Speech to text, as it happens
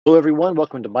Hello, everyone.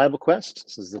 Welcome to Bible Quest.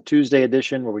 This is the Tuesday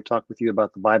edition where we talk with you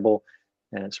about the Bible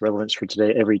and its relevance for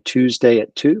today every Tuesday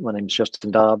at 2. My name is Justin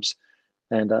Dobbs.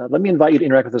 And let me invite you to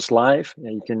interact with us live.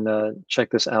 You can check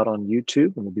this out on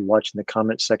YouTube, and we'll be watching the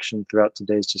comment section throughout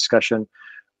today's discussion.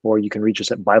 Or you can reach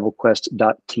us at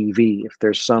BibleQuest.tv. If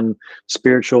there's some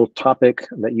spiritual topic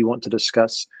that you want to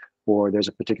discuss, or there's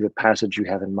a particular passage you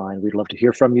have in mind, we'd love to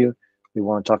hear from you. We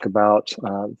want to talk about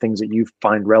things that you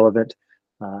find relevant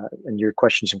and your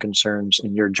questions and concerns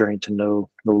in your journey to know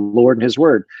the Lord and His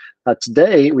Word.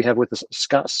 Today, we have with us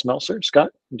Scott Smelser. Scott,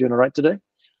 you doing all right today?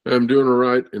 I'm doing all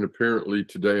right, and apparently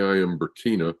today I am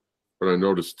Bertina, but I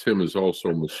noticed Tim is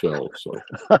also Michelle. So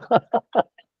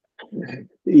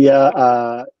yeah,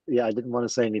 I didn't want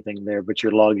to say anything there, but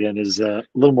your login is a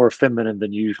little more feminine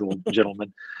than usual,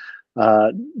 gentlemen.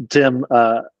 Tim,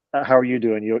 how are you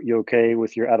doing? You okay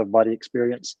with your out-of-body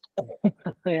experience?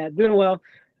 Yeah, doing well.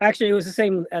 Actually, it was the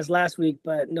same as last week,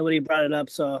 but nobody brought it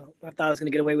up, so I thought I was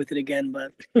going to get away with it again.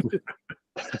 But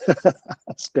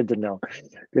that's good to know.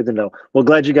 Good to know. Well,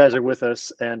 glad you guys are with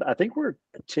us, and I think we're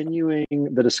continuing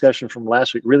the discussion from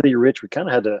last week. Really rich. We kind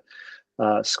of had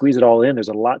to squeeze it all in. There's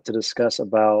a lot to discuss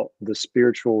about the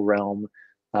spiritual realm.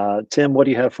 Tim, what do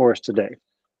you have for us today?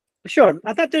 Sure.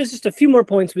 I thought there's just a few more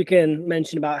points we can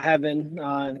mention about heaven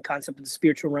and the concept of the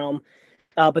spiritual realm,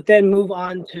 but then move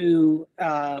on to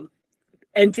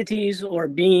entities or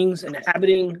beings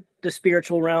inhabiting the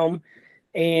spiritual realm.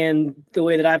 And the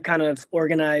way that I've kind of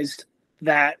organized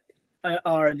that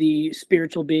are the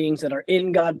spiritual beings that are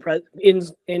in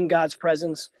God's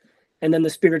presence, and then the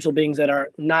spiritual beings that are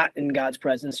not in God's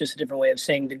presence. Just a different way of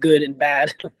saying the good and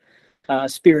bad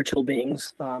spiritual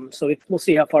beings. So we'll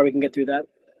see how far we can get through that.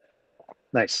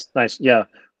 Nice. Yeah,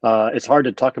 it's hard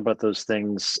to talk about those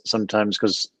things sometimes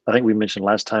because I think we mentioned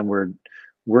last time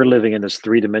we're living in this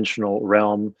three-dimensional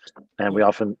realm, and we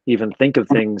often even think of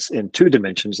things in two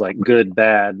dimensions, like good,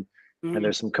 bad, and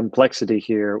there's some complexity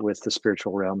here with the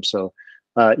spiritual realm. So,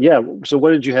 yeah. So, what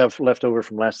did you have left over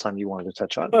from last time you wanted to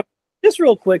touch on? Just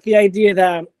real quick, the idea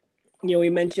that we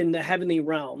mentioned the heavenly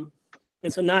realm,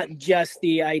 and so not just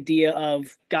the idea of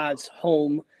God's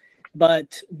home,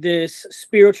 but this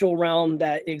spiritual realm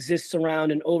that exists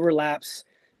around and overlaps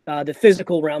the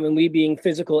physical realm, and we being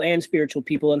physical and spiritual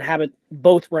people inhabit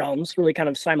both realms really kind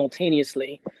of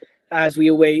simultaneously as we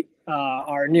await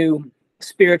our new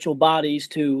spiritual bodies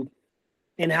to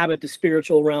inhabit the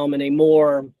spiritual realm in a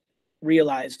more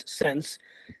realized sense,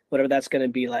 whatever that's going to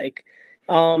be like.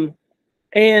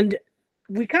 And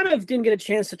we kind of didn't get a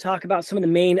chance to talk about some of the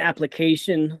main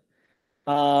application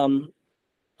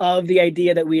of the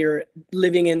idea that we are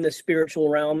living in the spiritual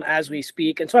realm as we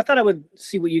speak. And so I thought I would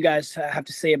see what you guys have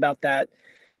to say about that.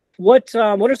 What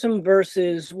are some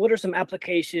verses? What are some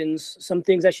applications? Some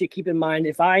things I should keep in mind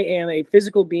if I am a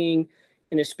physical being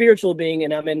and a spiritual being,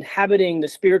 and I'm inhabiting the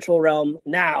spiritual realm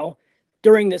now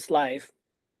during this life?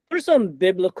 What are some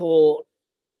biblical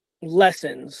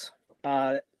lessons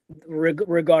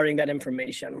regarding that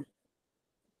information?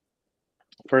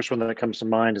 First one that comes to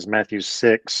mind is Matthew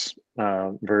 6,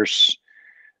 verse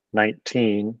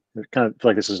 19. I kind of feel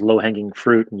like this is low-hanging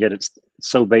fruit, and yet it's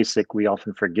so basic we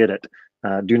often forget it.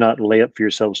 Do not lay up for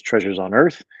yourselves treasures on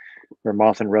earth, where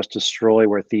moth and rust destroy,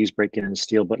 where thieves break in and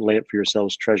steal, but lay up for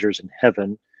yourselves treasures in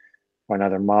heaven, where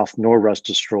neither moth nor rust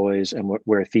destroys, and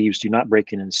where thieves do not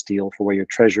break in and steal. For where your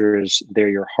treasure is, there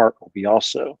your heart will be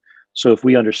also. So if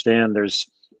we understand there's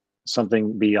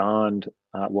something beyond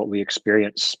what we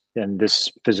experience in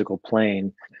this physical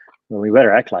plane, well, we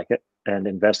better act like it and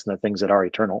invest in the things that are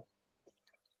eternal.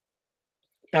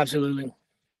 Absolutely.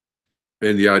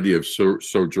 And the idea of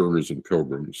sojourners and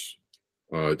pilgrims,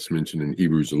 it's mentioned in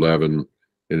Hebrews 11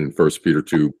 and in 1 Peter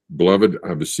 2. Beloved,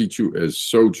 I beseech you as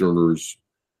sojourners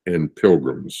and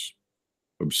pilgrims,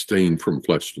 abstain from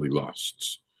fleshly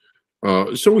lusts.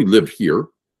 So we live here.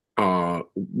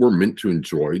 We're meant to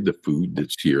enjoy the food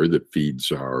that's here that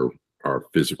feeds our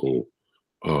physical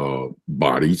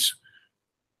bodies.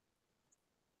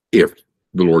 If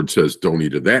the Lord says don't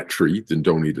eat of that tree, then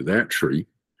don't eat of that tree.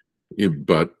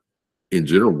 But in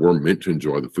general, we're meant to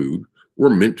enjoy the food. We're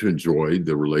meant to enjoy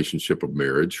the relationship of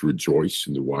marriage. Rejoice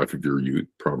in the wife of your youth,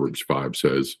 Proverbs 5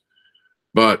 says.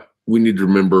 But we need to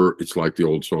remember, it's like the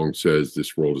old song says,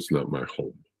 this world is not my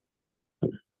home.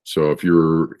 So if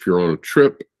you're on a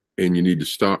trip and you need to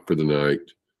stop for the night,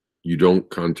 you don't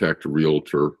contact a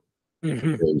realtor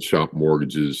and shop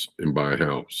mortgages and buy a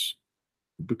house,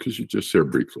 because you're just there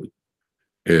briefly.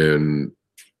 And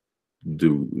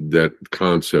do that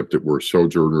concept that we're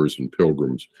sojourners and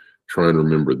pilgrims, trying to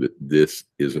remember that this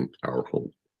isn't our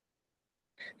home.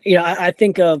 I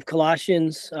think of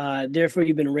Colossians, therefore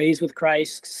you've been raised with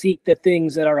Christ, seek the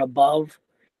things that are above.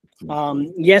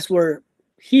 Yes, we're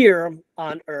here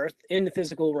on earth in the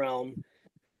physical realm,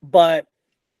 but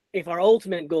if our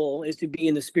ultimate goal is to be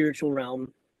in the spiritual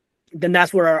realm, then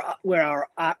that's where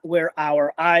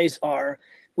our eyes are,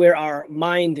 where our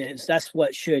mind is. That's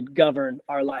what should govern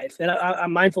our life. And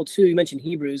I'm mindful too, you mentioned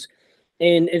Hebrews.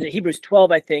 In Hebrews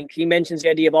 12, I think, he mentions the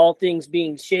idea of all things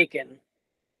being shaken.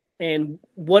 And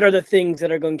what are the things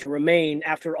that are going to remain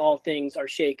after all things are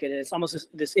shaken? And it's almost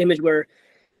this image where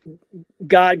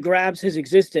God grabs his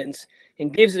existence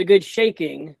and gives it a good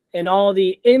shaking, and all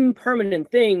the impermanent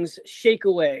things shake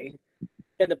away.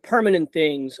 And the permanent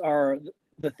things are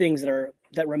the things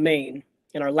that remain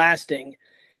and are lasting.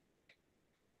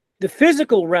 The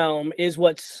physical realm is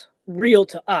what's real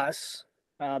to us.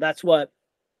 That's what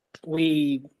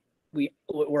we're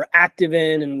active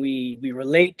in and we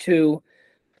relate to.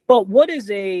 But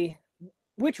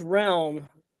which realm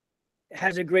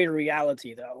has a greater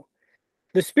reality, though?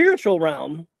 The spiritual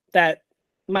realm that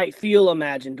might feel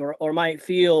imagined or might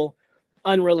feel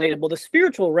unrelatable. The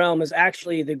spiritual realm is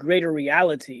actually the greater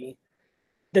reality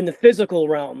than the physical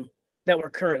realm that we're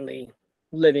currently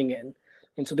living in.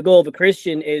 And so the goal of a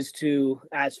Christian is to,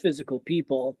 as physical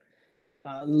people,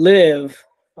 live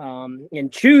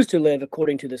and choose to live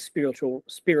according to the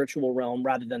spiritual realm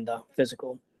rather than the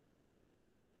physical.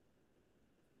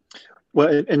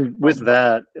 Well, and with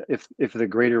that, if the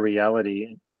greater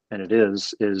reality, and it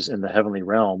is in the heavenly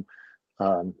realm,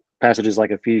 passages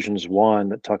like Ephesians 1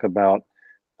 that talk about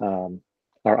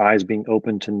our eyes being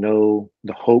open to know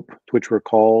the hope to which we're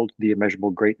called, the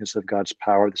immeasurable greatness of God's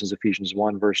power. This is Ephesians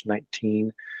 1, verse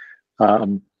 19.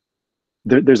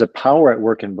 There's a power at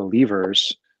work in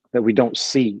believers that we don't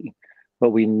see, but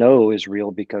we know is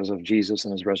real because of Jesus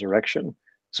and his resurrection.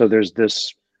 So there's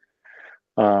this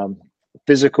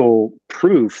physical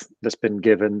proof that's been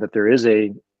given that there is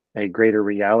a greater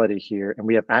reality here, and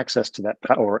we have access to that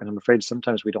power. And I'm afraid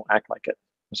sometimes we don't act like it.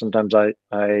 Sometimes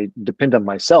I depend on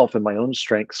myself and my own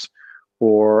strengths,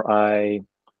 or I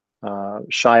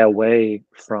shy away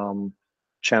from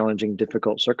challenging,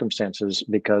 difficult circumstances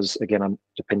because, again, I'm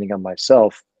depending on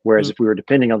myself. Whereas if we were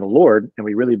depending on the Lord and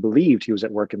we really believed he was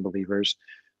at work in believers,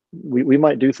 we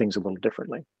might do things a little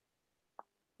differently.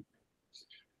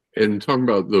 And talking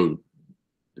about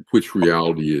which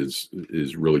reality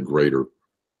is really greater,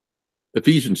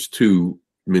 Ephesians 2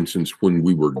 mentions when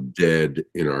we were dead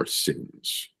in our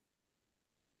sins.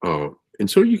 And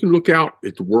so you can look out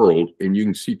at the world and you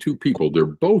can see two people. They're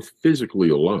both physically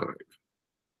alive.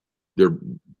 They're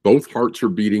both hearts are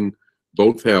beating,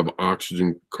 both have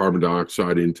oxygen, carbon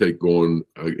dioxide intake going,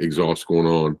 exhaust going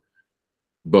on.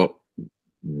 But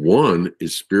one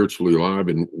is spiritually alive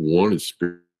and one is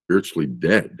spiritually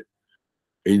dead.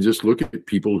 And you just look at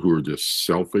people who are just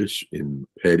selfish and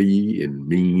petty and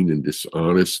mean and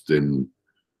dishonest, and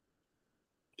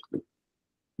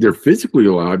they're physically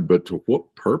alive, but to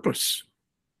what purpose?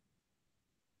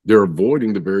 They're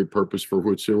avoiding the very purpose for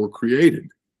which they were created.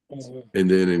 Mm-hmm. And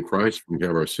then in Christ, we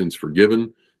have our sins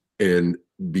forgiven and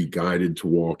be guided to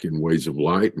walk in ways of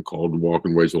light and called to walk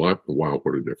in ways of life. Wow,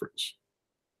 what a difference.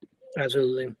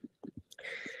 Absolutely.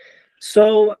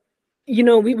 So,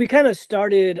 we kind of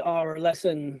started our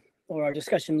lesson or our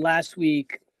discussion last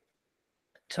week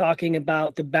talking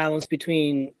about the balance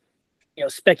between,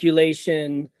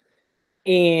 speculation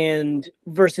and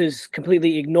versus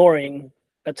completely ignoring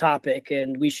a topic.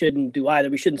 And we shouldn't do either.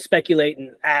 We shouldn't speculate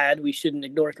and add. We shouldn't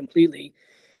ignore it completely.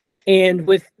 And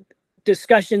with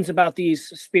discussions about these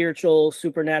spiritual,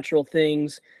 supernatural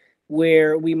things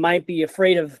where we might be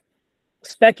afraid of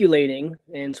speculating,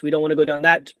 and so we don't want to go down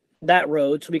that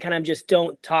road, so we kind of just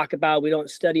don't talk about, we don't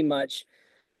study much.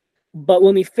 But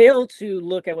when we fail to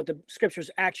look at what the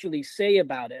scriptures actually say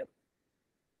about it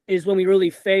is when we really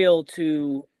fail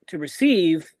to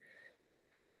receive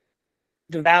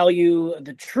the value,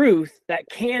 the truth that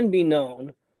can be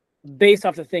known based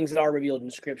off the things that are revealed in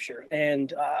scripture.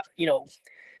 And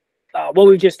what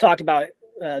we've just talked about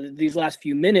these last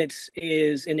few minutes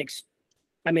is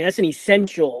that's an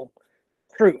essential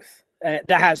truth that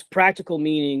has practical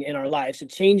meaning in our lives. It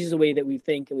changes the way that we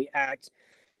think and we act.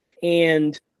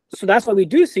 And so that's why we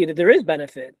do see that there is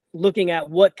benefit looking at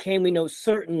what can we know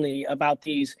certainly about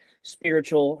these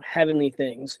spiritual heavenly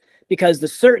things, because the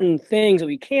certain things that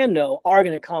we can know are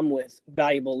going to come with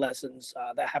valuable lessons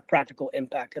that have practical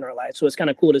impact in our lives. So it's kind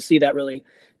of cool to see that really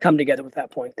come together with that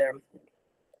point there.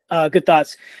 Good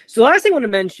thoughts. So the last thing I want to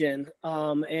mention,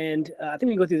 and I think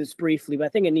we can go through this briefly, but I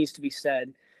think it needs to be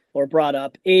said or brought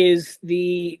up, is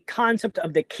the concept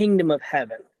of the kingdom of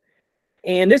heaven.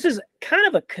 And this is kind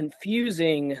of a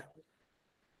confusing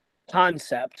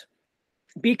concept,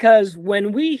 because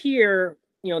when we hear,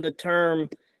 the term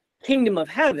kingdom of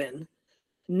heaven,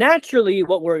 naturally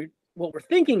what we're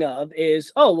thinking of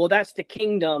is, oh, well, that's the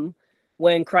kingdom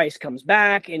when Christ comes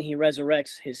back and he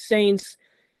resurrects his saints.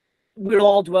 We'll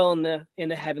all dwell in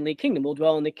the heavenly kingdom. We'll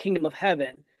dwell in the kingdom of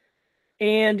heaven.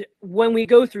 And when we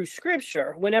go through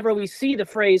scripture, whenever we see the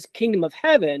phrase kingdom of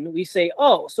heaven, we say,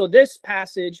 oh, so this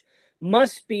passage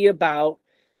must be about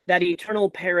that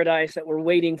eternal paradise that we're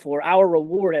waiting for, our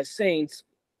reward as saints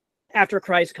after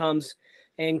Christ comes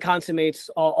and consummates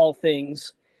all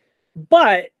things.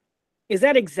 But is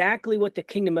that exactly what the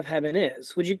kingdom of heaven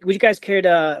is? Would you guys care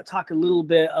to talk a little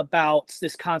bit about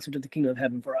this concept of the kingdom of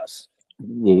heaven for us?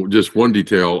 Well, just one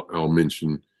detail I'll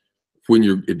mention.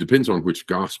 It depends on which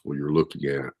gospel you're looking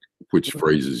at, which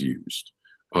phrase is used.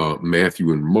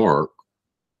 Matthew and Mark,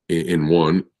 in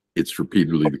one, it's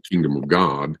repeatedly the kingdom of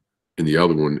God. In the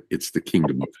other one, it's the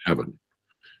kingdom of heaven.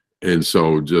 And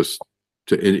so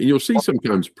and you'll see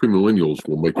sometimes premillennials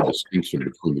will make a distinction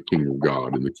between the kingdom of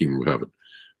God and the kingdom of heaven.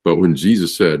 But when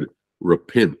Jesus said,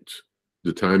 repent,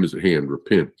 the time is at hand,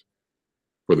 repent,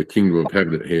 for the kingdom of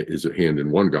heaven is at hand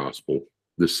in one gospel,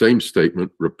 the same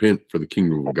statement, repent, for the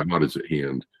kingdom of God is at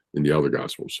hand, in the other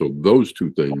gospel. So those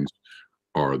two things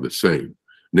are the same.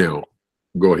 Now,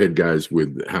 go ahead, guys,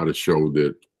 with how to show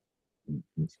that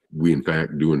we, in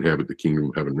fact, do inhabit the kingdom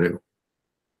of heaven now.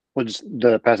 Well, just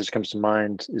the passage comes to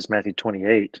mind is Matthew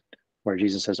 28, where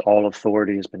Jesus says, all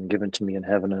authority has been given to me in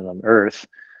heaven and on earth.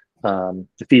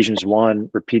 Ephesians 1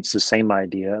 repeats the same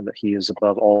idea that he is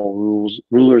above all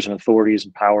rulers and authorities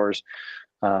and powers.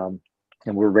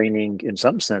 And we're reigning in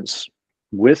some sense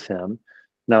with him.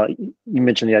 Now, you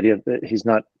mentioned the idea that he's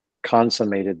not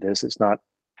consummated this. It's not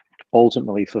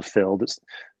ultimately fulfilled.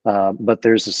 But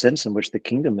there's a sense in which the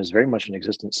kingdom is very much in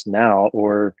existence now,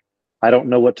 or I don't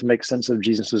know what to make sense of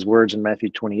Jesus's words in Matthew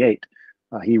 28.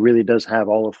 He really does have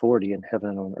all authority in heaven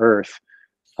and on earth.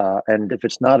 And if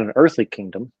it's not an earthly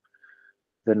kingdom,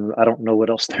 then I don't know what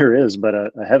else there is but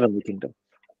a heavenly kingdom.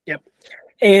 Yep.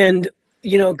 And,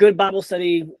 good Bible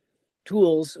study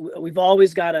tools, we've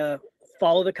always got to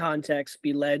follow the context,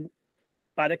 be led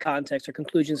by the context. Our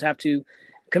conclusions have to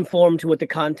conform to what the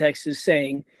context is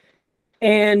saying.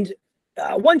 And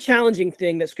one challenging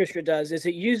thing that scripture does is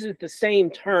it uses the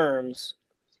same terms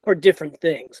for different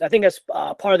things. I think that's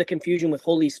part of the confusion with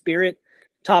Holy Spirit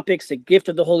topics, the gift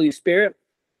of the Holy Spirit.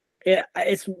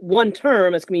 It's one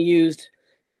term that's going to be used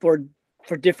for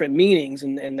different meanings,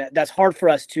 and that's hard for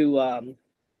us to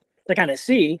kind of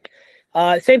see.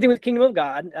 Same thing with kingdom of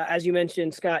God, as you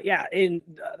mentioned, Scott. Yeah, in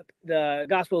the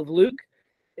Gospel of Luke,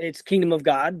 it's kingdom of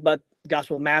God, but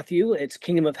Gospel of Matthew, it's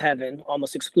kingdom of heaven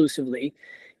almost exclusively.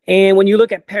 And when you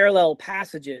look at parallel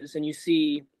passages and you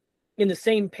see in the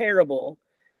same parable,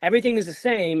 everything is the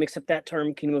same except that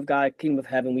term kingdom of God, kingdom of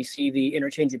heaven. We see the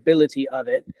interchangeability of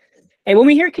it. And when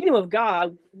we hear kingdom of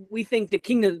God, we think the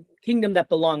kingdom that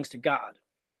belongs to God.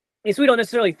 And so we don't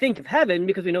necessarily think of heaven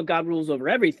because we know God rules over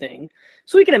everything.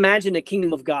 So we can imagine the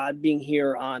kingdom of God being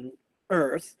here on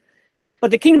earth.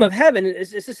 But the kingdom of heaven is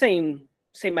the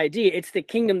same idea. It's the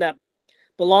kingdom that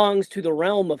belongs to the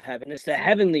realm of heaven. It's the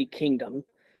heavenly kingdom.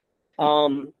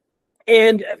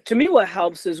 And to me, what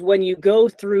helps is when you go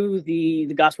through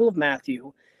the Gospel of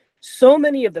Matthew, so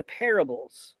many of the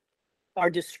parables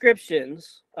are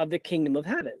descriptions of the kingdom of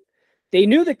heaven. They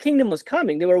knew the kingdom was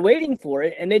coming. They were waiting for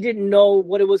it, and they didn't know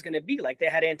what it was going to be like. They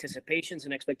had anticipations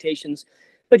and expectations.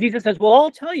 But Jesus says, well,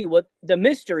 I'll tell you what the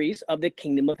mysteries of the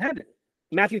kingdom of heaven.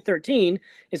 Matthew 13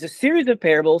 is a series of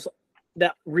parables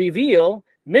that reveal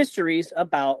mysteries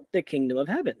about the kingdom of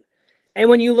heaven. And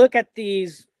when you look at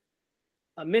these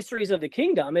mysteries of the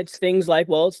kingdom, it's things like,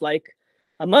 well, it's like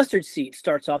a mustard seed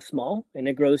starts off small and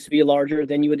it grows to be larger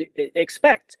than you would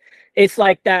expect. It's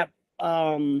like that.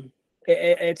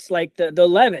 It's like the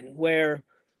leaven where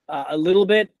a little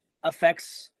bit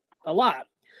affects a lot.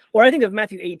 Or I think of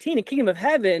Matthew 18, the kingdom of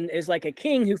heaven is like a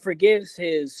king who forgives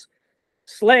his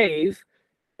slave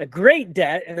a great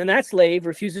debt, and then that slave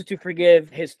refuses to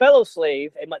forgive his fellow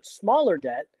slave a much smaller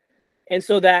debt. And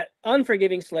so that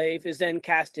unforgiving slave is then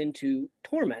cast into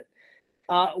torment.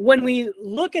 When we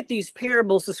look at these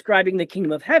parables describing the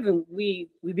kingdom of heaven, we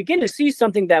begin to see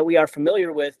something that we are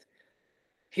familiar with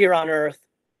here on earth,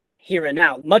 here and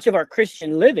now. Much of our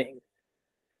Christian living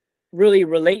really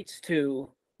relates to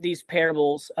these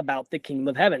parables about the kingdom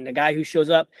of heaven. The guy who shows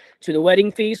up to the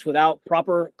wedding feast without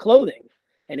proper clothing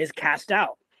and is cast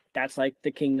out. That's like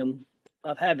the kingdom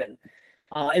of heaven.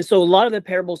 And so a lot of the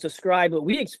parables describe what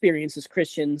we experience as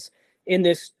Christians in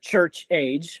this church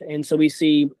age. And so we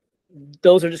see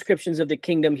those are descriptions of the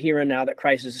kingdom here and now that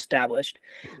Christ has established.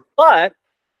 But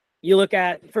You look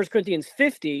at 1 Corinthians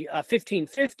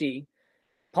 15:50,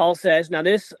 Paul says, now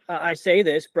this, I say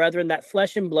this, brethren, that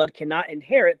flesh and blood cannot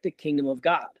inherit the kingdom of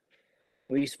God.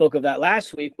 We spoke of that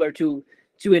last week, where to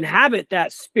inhabit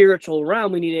that spiritual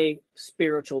realm, we need a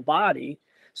spiritual body.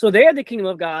 So there, the kingdom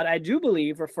of God, I do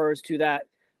believe, refers to that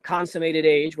consummated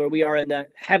age where we are in the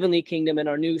heavenly kingdom in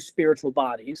our new spiritual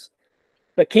bodies.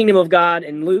 But kingdom of God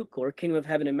in Luke, or kingdom of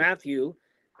heaven in Matthew,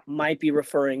 might be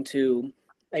referring to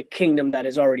a kingdom that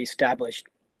is already established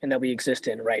and that we exist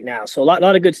in right now. So a lot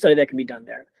of good study that can be done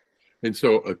there. And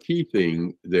so a key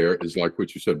thing there is like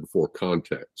what you said before,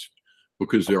 context,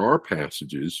 because there are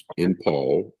passages in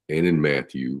Paul and in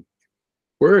Matthew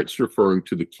where it's referring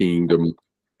to the kingdom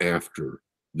after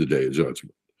the day of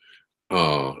judgment.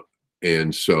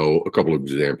 And so a couple of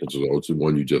examples of those, the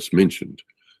one you just mentioned,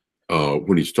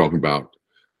 when he's talking about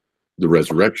the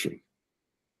resurrection.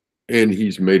 And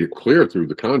he's made it clear through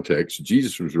the context,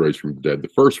 Jesus was raised from the dead, the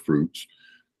first fruits,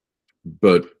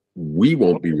 but we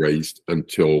won't be raised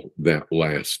until that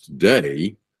last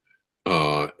day.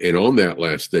 And on that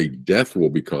last day, death will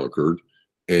be conquered.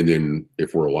 And then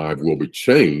if we're alive, we'll be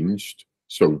changed.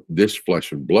 So this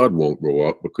flesh and blood won't go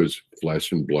up, because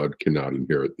flesh and blood cannot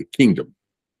inherit the kingdom.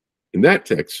 In that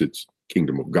text, it's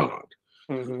kingdom of God.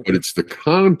 Mm-hmm. But it's the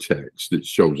context that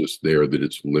shows us there that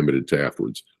it's limited to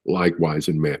afterwards. Likewise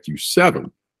in Matthew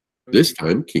 7, this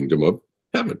time kingdom of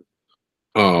heaven.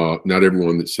 Not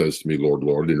everyone that says to me, Lord,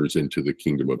 Lord, enters into the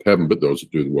kingdom of heaven, but those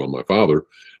that do the will of my Father.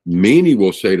 Many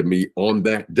will say to me on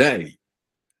that day,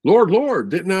 Lord, Lord,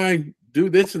 didn't I do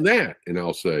this and that? And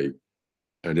I'll say,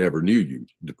 I never knew you.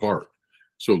 Depart.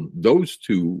 So those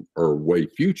two are way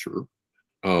future.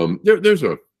 There's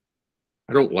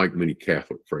I don't like many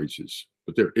Catholic phrases,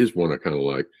 but there is one I kind of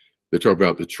like. They talk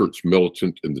about the church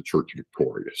militant and the church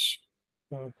victorious.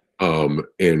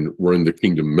 And we're in the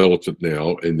kingdom militant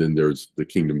now, and then there's the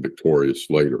kingdom victorious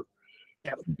later.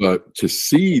 Yep. But to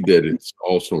see that it's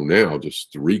also now,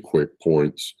 just 3 quick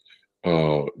points.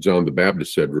 John the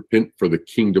Baptist said, repent, for the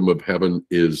kingdom of heaven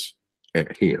is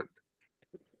at hand.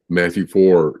 Matthew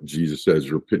 4, Jesus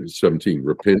says, repent, 17,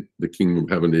 repent, the kingdom of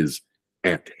heaven is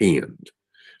at hand.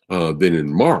 Then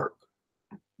in Mark,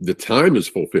 the time is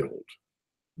fulfilled.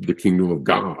 The kingdom of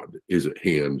God is at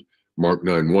hand. Mark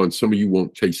 9:1, some of you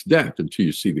won't taste death until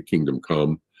you see the kingdom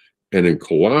come. And in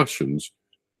Colossians,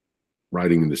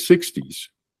 writing in the 60s,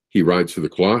 he writes to the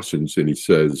Colossians and he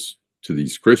says to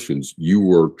these Christians, you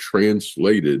were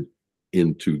translated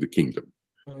into the kingdom.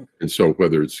 And so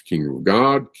whether it's kingdom of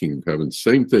God, kingdom of heaven,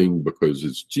 same thing, because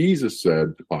as Jesus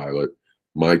said to Pilate,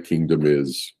 my kingdom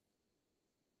is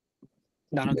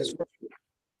not of this world.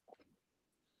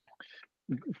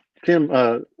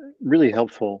 Tim, really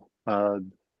helpful.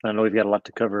 I know we've got a lot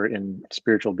to cover in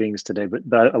spiritual beings today,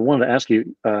 but I wanted to ask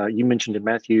you, you mentioned in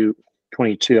Matthew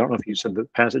 22, I don't know if you said the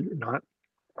passage or not,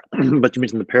 but you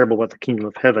mentioned the parable about the kingdom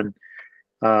of heaven,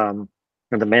 and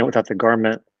the man without the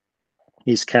garment,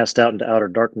 he's cast out into outer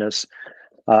darkness.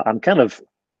 I'm kind of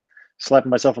slapping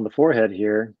myself on the forehead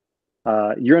here.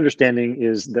 Your understanding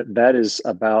is that is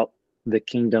about the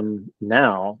kingdom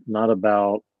now, not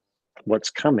about what's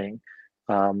coming.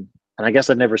 And I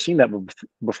guess I've never seen that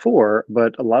before,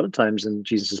 but a lot of times in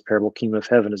Jesus's parable, kingdom of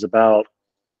heaven is about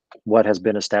what has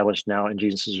been established now in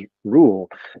Jesus's rule.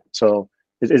 So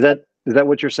is that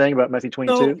what you're saying about Matthew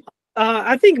 22? So,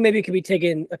 I think maybe it could be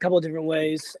taken a couple of different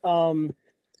ways.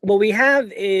 What we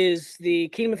have is the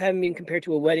kingdom of heaven being compared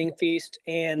to a wedding feast.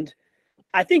 And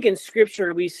I think in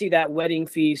scripture, we see that wedding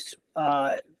feast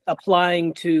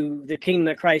applying to the kingdom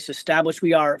that Christ established.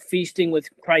 We are feasting with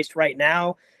Christ right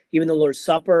now, even the Lord's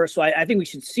Supper. So I think we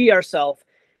should see ourselves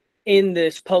in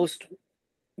this post,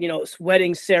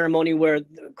 wedding ceremony where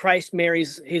Christ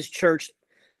marries his church,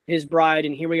 his bride,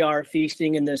 and here we are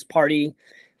feasting in this party.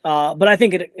 But I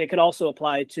think it could also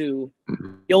apply to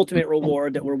the ultimate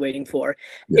reward that we're waiting for.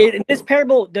 Yeah. This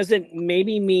parable doesn't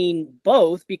maybe mean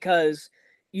both, because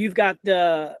you've got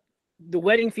the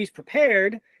wedding feast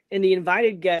prepared and the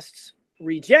invited guests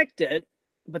reject it,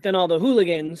 but then all the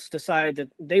hooligans decide that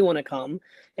they want to come.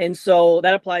 And so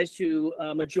that applies to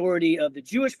a majority of the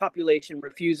Jewish population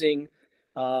refusing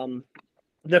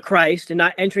the Christ and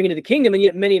not entering into the kingdom, and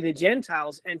yet many of the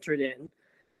Gentiles entered in.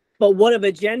 But what of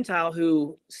a Gentile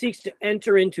who seeks to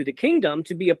enter into the kingdom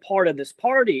to be a part of this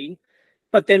party,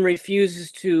 but then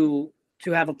refuses to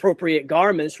have appropriate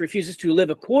garments, refuses to live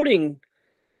according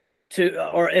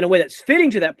to, or in a way that's fitting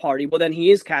to that party? Well, then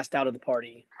he is cast out of the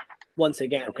party once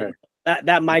again. Okay.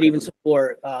 That might even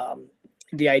support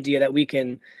the idea that we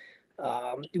can,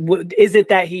 is it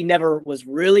that he never was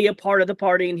really a part of the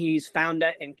party and he's found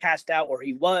out and cast out, or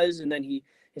he was, and then he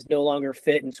is no longer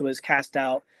fit and so is cast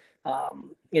out?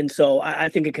 And so I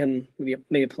think it can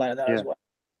maybe apply to that as well.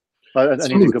 I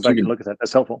need to go back and look at that.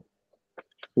 That's helpful.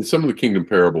 And some of the kingdom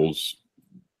parables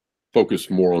focus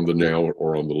more on the now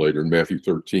or on the later. In Matthew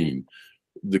 13,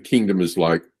 the kingdom is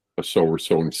like a sower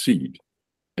sowing seed.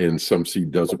 And some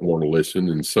seed doesn't want to listen,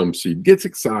 and some seed gets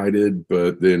excited,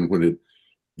 but then when it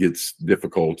gets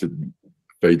difficult, it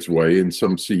fades away. And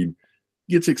some seed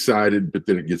gets excited, but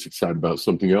then it gets excited about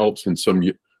something else. And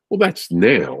well, that's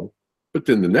now. But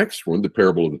then the next one, the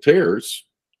parable of the tares,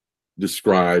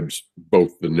 describes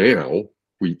both the now,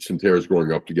 wheats and tares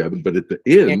growing up together, but at the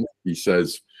end, he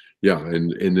says,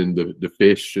 and then the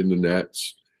fish and the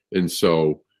nets. And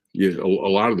so a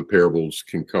lot of the parables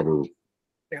can cover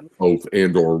both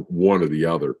and or one or the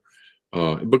other,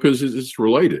 because it's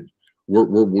related.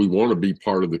 We want to be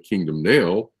part of the kingdom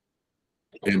now,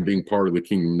 and being part of the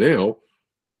kingdom now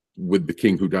with the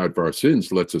King who died for our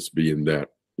sins lets us be in that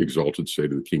exalted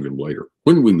state of the kingdom later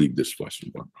when we leave this flesh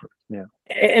and blood. Yeah,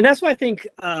 and that's why I think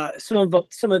some of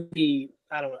the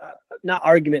I don't know, not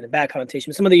argument in bad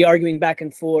connotation, but some of the arguing back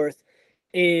and forth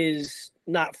is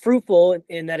not fruitful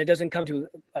in that it doesn't come to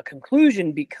a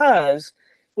conclusion, because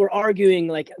we're arguing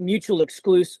like mutual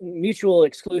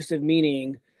exclusive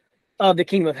meaning of the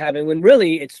kingdom of heaven, when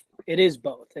really it is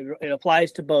both. It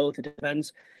applies to both. It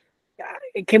depends.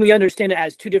 Can we understand it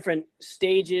as two different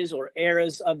stages or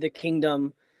eras of the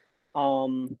kingdom?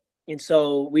 And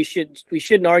so we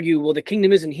shouldn't argue, well, the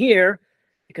kingdom isn't here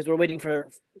because we're waiting for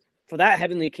that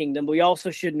heavenly kingdom. But we also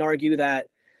shouldn't argue that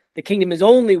the kingdom is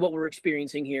only what we're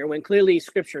experiencing here, when clearly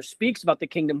Scripture speaks about the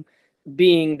kingdom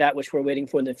being that which we're waiting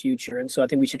for in the future. And so I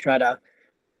think we should try to,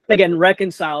 again,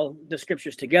 reconcile the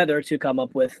Scriptures together to come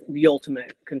up with the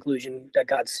ultimate conclusion that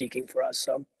God's seeking for us.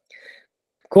 So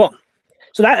cool.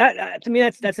 So that to me,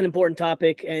 that's an important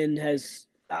topic, and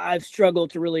I've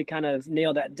struggled to really kind of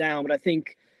nail that down. But I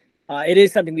think it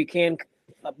is something we can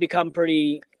become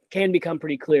pretty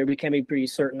clear. We can be pretty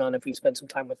certain on if we spend some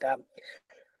time with that.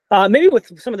 Maybe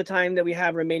with some of the time that we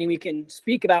have remaining, we can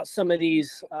speak about some of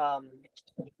these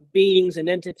beings and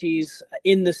entities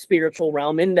in the spiritual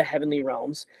realm, in the heavenly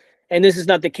realms. And this is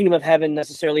not the kingdom of heaven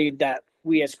necessarily that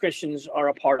we as Christians are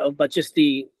a part of, but just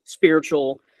the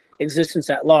spiritual existence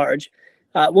at large.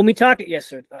 When we talk, yes,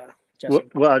 sir.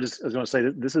 Well, I was going to say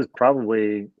that this is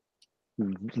probably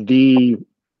the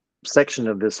section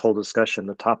of this whole discussion,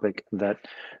 the topic that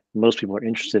most people are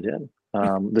interested in.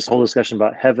 This whole discussion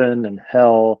about heaven and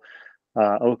hell.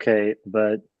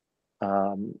 But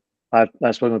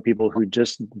I've spoken with people who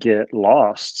just get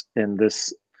lost in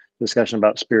this discussion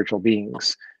about spiritual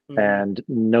beings and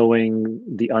knowing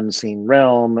the unseen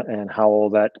realm and how all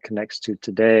that connects to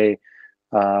today.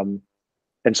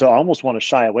 And so I almost want to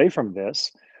shy away from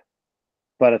this.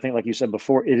 But I think, like you said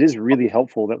before, it is really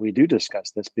helpful that we do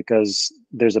discuss this, because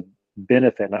there's a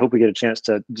benefit. And I hope we get a chance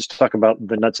to just talk about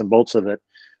the nuts and bolts of it.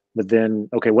 But then,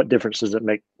 okay, what difference does it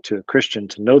make to a Christian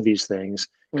to know these things?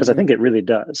 Because I think it really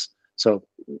does. So,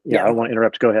 I don't want to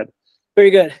interrupt. Go ahead.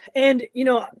 Very good. And,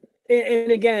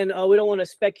 and again, we don't want to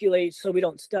speculate, so we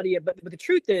don't study it. But the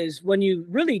truth is, when you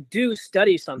really do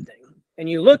study something and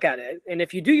you look at it, and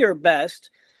if you do your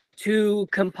best to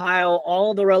compile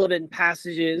all the relevant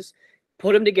passages,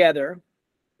 put them together,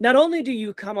 not only do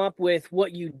you come up with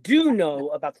what you do know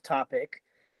about the topic,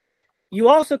 you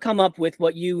also come up with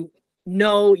what you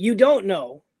know you don't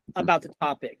know about the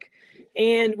topic.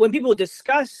 And when people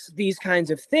discuss these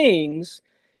kinds of things,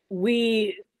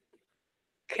 we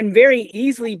can very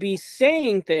easily be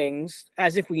saying things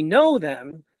as if we know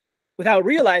them without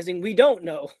realizing we don't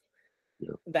know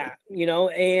that,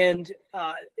 and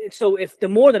so if the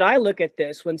more that I look at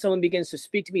this, when someone begins to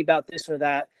speak to me about this or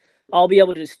that, I'll be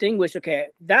able to distinguish, okay,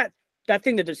 that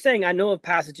thing that they're saying, I know of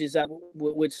passages that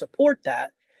would support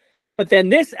that. But then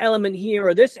this element here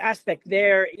or this aspect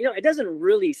there, it doesn't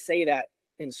really say that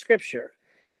in Scripture.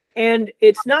 And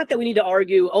it's not that we need to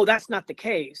argue, oh, that's not the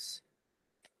case.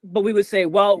 But we would say,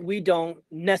 well, we don't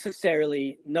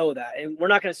necessarily know that. And we're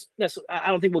not going to, I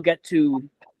don't think we'll get to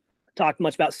talk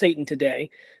much about Satan today.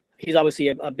 He's obviously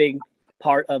a big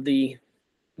part of the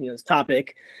this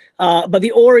topic. But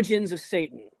the origins of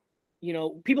Satan.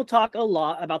 People talk a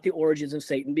lot about the origins of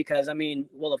Satan because,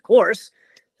 well, of course,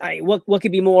 what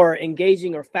could be more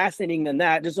engaging or fascinating than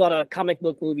that? There's a lot of comic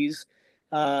book movies,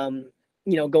 going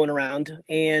around,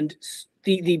 and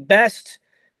the best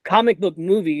comic book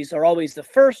movies are always the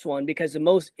first one, because the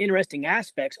most interesting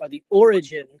aspects are the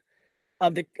origin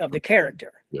of the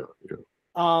character.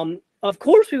 Of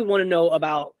course, we would want to know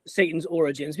about Satan's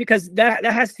origins, because that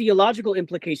has theological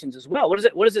implications as well.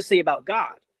 What does it say about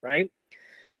God, right?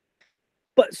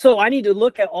 But so I need to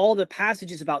look at all the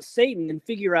passages about Satan and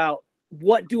figure out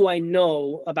what do I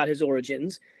know about his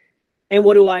origins and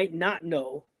what do I not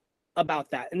know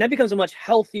about that? And that becomes a much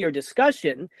healthier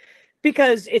discussion,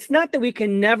 because it's not that we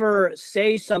can never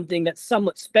say something that's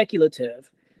somewhat speculative,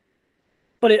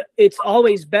 but it's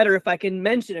always better if I can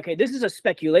mention, okay, this is a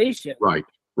speculation. Right.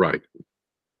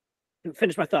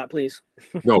 Finish my thought, please.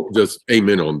 No, just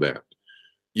amen on that.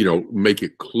 Make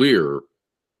it clear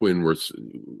when we're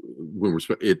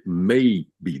it may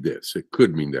be this, it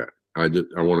could mean that. I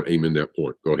want to amen that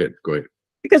point. Go ahead.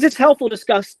 Because it's helpful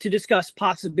to discuss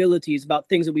possibilities about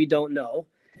things that we don't know.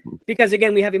 Because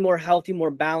again, we have a more healthy,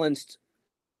 more balanced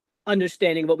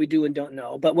understanding of what we do and don't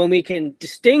know. But when we can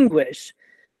distinguish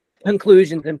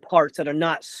conclusions and parts that are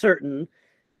not certain,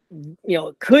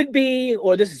 it could be,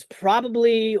 or this is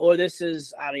probably, or this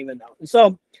is, I don't even know. And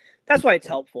so that's why it's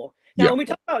helpful. Now, when we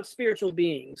talk about spiritual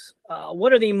beings,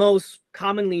 what are the most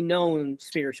commonly known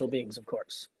spiritual beings, of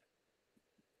course?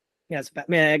 Yes,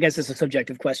 man, I guess it's a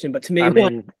subjective question, but to me, I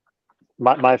mean,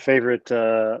 my favorite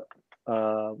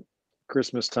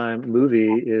Christmas time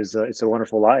movie is It's a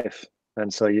Wonderful Life.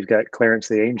 And so you've got Clarence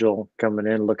the Angel coming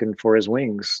in looking for his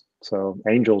wings. So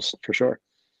angels for sure.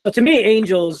 But to me,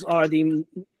 angels are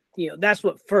that's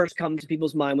what first comes to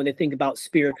people's mind when they think about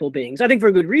spiritual beings. I think for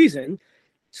a good reason.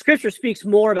 Scripture speaks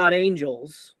more about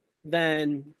angels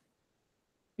than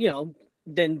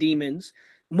demons,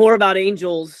 more about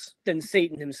angels than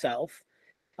Satan himself.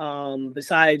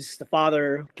 Besides the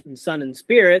Father and Son and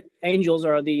Spirit, angels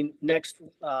are the next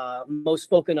most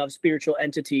spoken of spiritual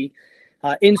entity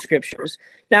in scriptures.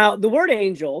 Now, the word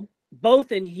angel,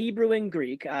 both in Hebrew and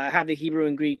Greek, I have the Hebrew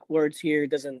and Greek words here.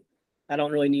 I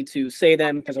don't really need to say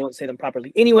them because I won't say them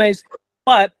properly anyways.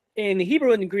 But in the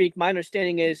Hebrew and the Greek, my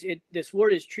understanding is this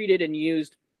word is treated and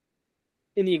used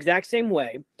in the exact same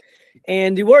way.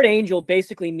 And the word angel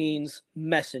basically means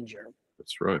messenger.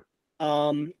 That's right.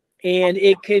 And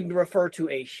it can refer to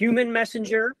a human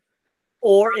messenger,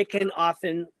 or it can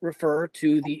often refer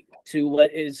to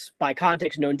what is by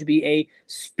context known to be a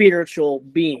spiritual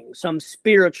being, some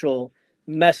spiritual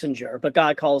messenger, but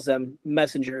God calls them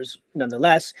messengers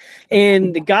nonetheless.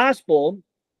 In the gospel,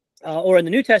 or in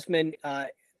the New Testament,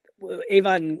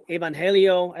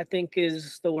 evangelio, I think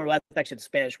is the word. That's actually the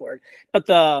Spanish word, but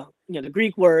the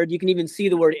Greek word, you can even see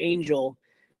the word angel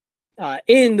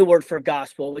in the word for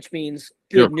gospel, which means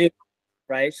good news,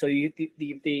 right? So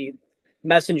the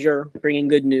messenger bringing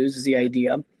good news is the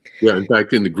idea. Yeah, in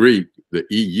fact, in the Greek, the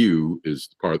EU is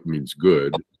the part that means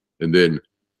good, and then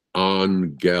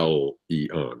angel,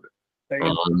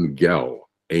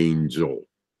 angel,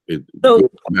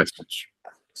 message.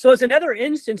 So it's another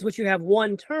instance which you have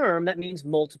one term that means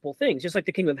multiple things, just like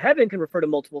the kingdom of heaven can refer to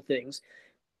multiple things.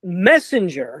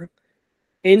 Messenger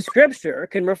in scripture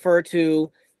can refer to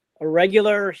a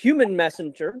regular human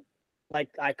messenger, like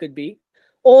I could be,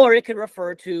 or it can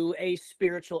refer to a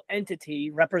spiritual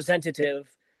entity representative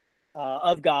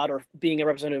of God, or being a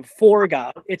representative for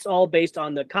God. It's all based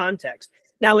on the context.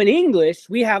 Now, in English,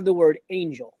 we have the word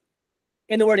angel.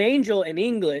 And the word angel in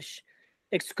English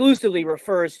exclusively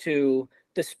refers to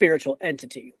the spiritual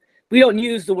entity. We don't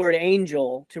use the word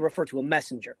angel to refer to a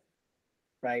messenger,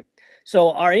 right?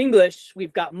 So our English,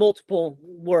 we've got multiple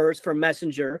words for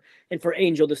messenger and for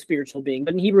angel, the spiritual being.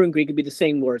 But in Hebrew and Greek, it'd be the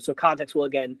same word. So context will,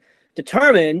 again,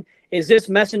 determine, is this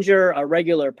messenger a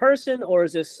regular person, or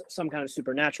is this some kind of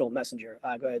supernatural messenger?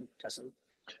 Go ahead, Justin.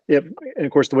 Yeah, and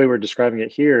of course, the way we're describing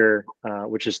it here,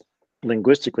 which is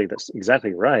linguistically, that's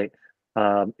exactly right.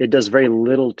 It does very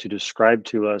little to describe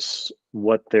to us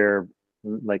what their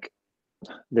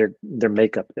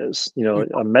makeup is.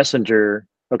 A messenger,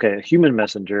 okay, a human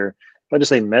messenger. If I just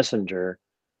say messenger,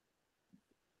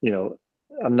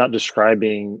 I'm not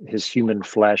describing his human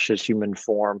flesh, his human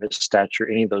form, his stature,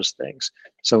 any of those things.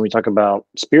 So when we talk about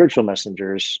spiritual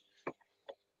messengers,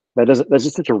 that's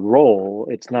just such a role.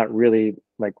 It's not really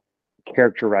like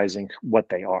characterizing what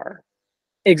they are.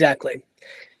 Exactly.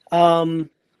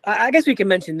 I guess we can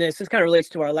mention this. This kind of relates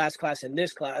to our last class and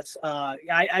this class.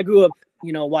 I grew up,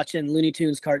 watching Looney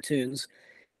Tunes cartoons.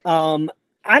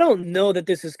 I don't know that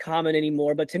this is common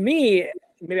anymore, but to me,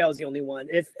 maybe I was the only one.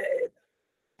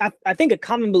 I think a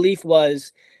common belief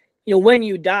was, when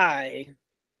you die,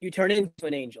 you turn into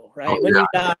an angel, right? Oh, when you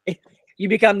die, you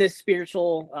become this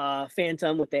spiritual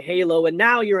phantom with the halo, and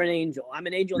now you're an angel. I'm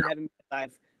an angel in heaven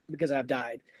because I've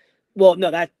died. Well, no,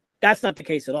 that's not the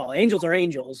case at all. Angels are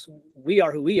angels. We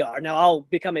are who we are. Now I'll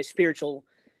become a spiritual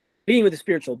being with a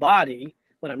spiritual body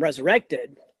when I'm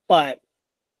resurrected, but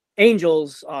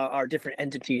angels are different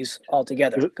entities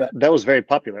altogether. That was very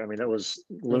popular. I mean, that was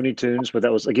Looney Tunes, but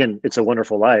that was, again, It's a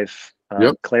Wonderful Life.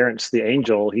 Yep. Clarence the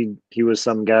angel, he was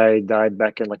some guy, died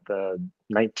back in like the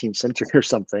 19th century or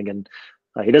something, and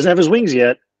he doesn't have his wings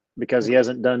yet because he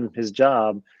hasn't done his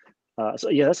job. So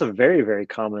yeah, that's a very, very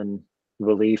common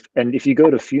belief. And if you go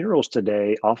to funerals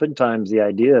today, oftentimes the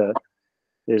idea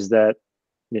is that,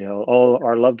 all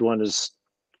our loved one is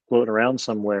floating around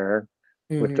somewhere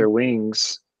with their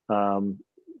wings.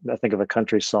 I think of a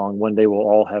country song, "One day we'll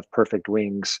all have perfect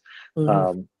wings."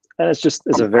 And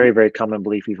it's a very, very common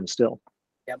belief even still.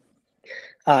 Yep.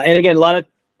 And again, a lot of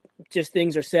just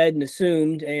things are said and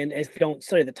assumed, and if we don't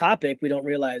study the topic, we don't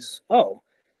realize, oh,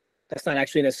 that's not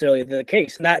actually necessarily the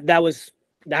case. And that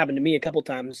happened to me a couple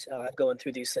times going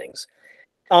through these things.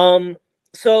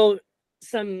 So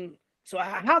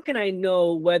how can I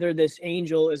know whether this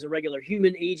angel is a regular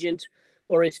human agent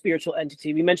or a spiritual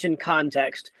entity? We mentioned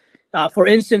context. For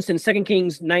instance, in 2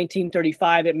 Kings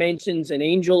 19:35, it mentions an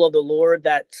angel of the Lord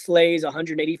that slays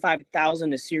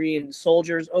 185,000 Assyrian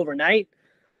soldiers overnight.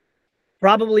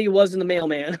 Probably wasn't the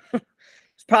mailman.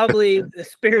 It's probably the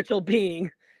spiritual being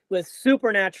with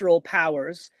supernatural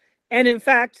powers. And in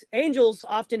fact, angels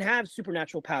often have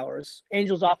supernatural powers.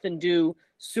 Angels often do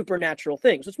supernatural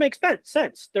things, which makes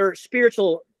sense. They're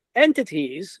spiritual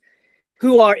entities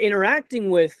who are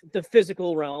interacting with the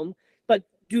physical realm, but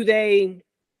do they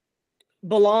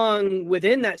belong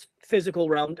within that physical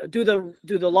realm? Do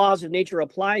the laws of nature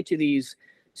apply to these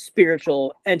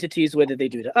spiritual entities, whether they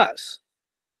do to us?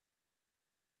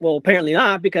 Well, apparently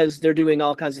not, because they're doing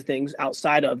all kinds of things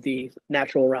outside of the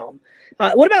natural realm.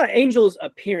 What about angels'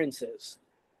 appearances?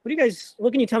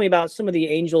 What can you tell me about some of the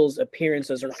angels'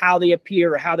 appearances, or how they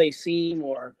appear, or how they seem,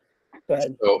 or go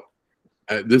ahead. So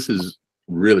this has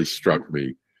really struck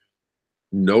me.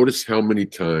 Notice how many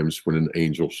times when an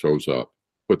angel shows up,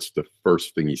 what's the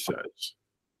first thing he says?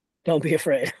 Don't be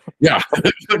afraid. Yeah.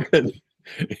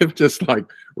 If just like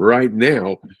right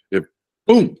now, if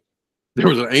boom, there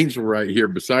was an angel right here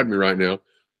beside me right now,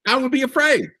 I would be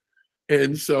afraid.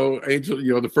 And so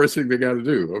angel, the first thing they got to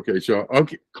do, okay,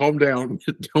 calm down,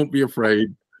 don't be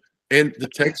afraid. And the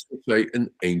text would say an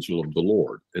angel of the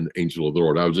Lord, an angel of the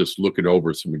Lord. I was just looking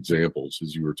over some examples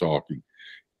as you were talking.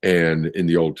 And in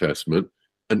the Old Testament,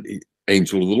 an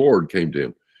angel of the Lord came to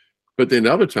him. But then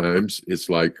other times it's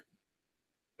like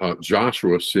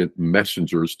Joshua sent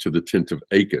messengers to the tent of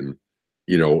Achan,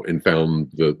 and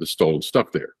found the stolen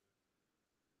stuff there.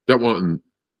 That wasn't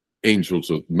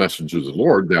messengers of the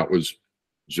Lord. That was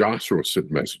Joshua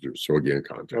sent messengers. So again,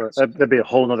 context. That'd be a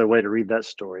whole other way to read that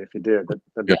story if you did.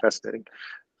 That'd be fascinating.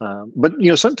 But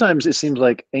sometimes it seems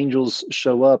like angels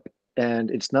show up and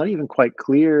it's not even quite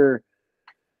clear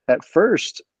at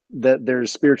first that they're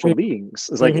spiritual beings.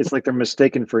 It's like they're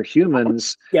mistaken for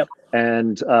humans. Yep.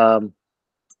 And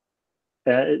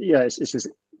it's just,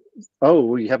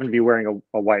 well, you happen to be wearing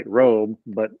a white robe,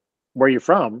 but where are you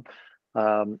from?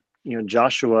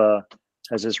 Joshua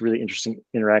has this really interesting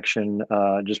interaction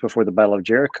just before the Battle of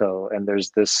Jericho, and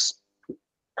there's this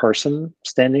person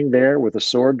standing there with a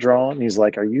sword drawn. He's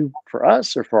like, "Are you for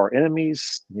us or for our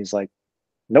enemies?" And he's like,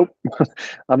 "Nope,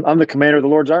 I'm the commander of the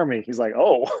Lord's army." He's like,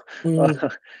 "Oh,"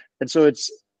 and so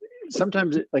it's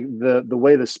sometimes like the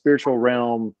way the spiritual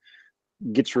realm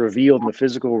gets revealed in the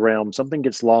physical realm, something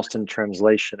gets lost in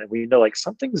translation, and we know like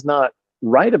something's not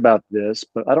right about this,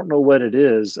 but I don't know what it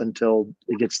is until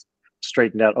it gets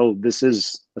straightened out. Oh, this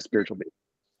is a spiritual being.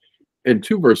 And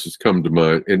two verses come to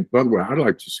mind. And by the way, I'd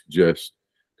like to suggest,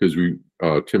 because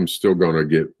Tim's still going to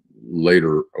get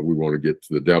later, we want to get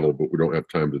to the devil, but we don't have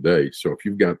time today. So if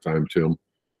you've got time, Tim,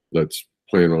 let's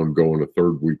plan on going a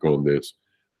third week on this.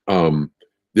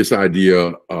 This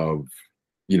idea of,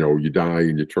 you die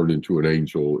and you turn into an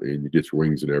angel and you get your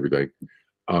wings and everything.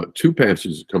 Two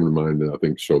passages that come to mind that I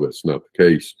think show that's not the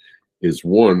case is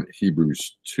one,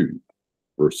 Hebrews 2,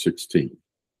 verse 16.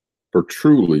 For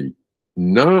truly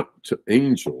not to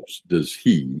angels does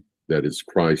he, that is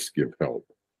Christ, give help.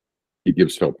 He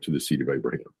gives help to the seed of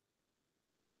Abraham.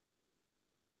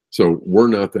 So we're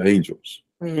not the angels.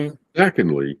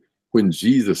 Secondly, when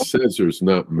Jesus says there's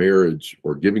not marriage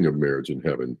or giving of marriage in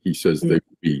heaven, he says they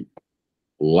will be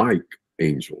like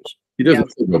angels. He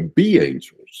doesn't say they'll be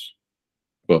angels,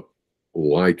 but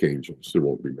like angels, there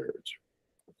won't be marriage.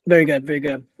 Very good, very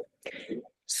good.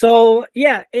 So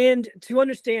and to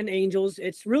understand angels,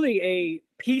 it's really a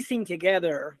piecing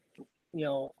together,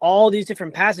 all these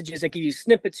different passages that give you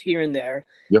snippets here and there.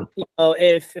 Yeah.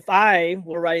 If I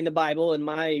were writing the Bible in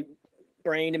my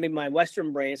brain and maybe my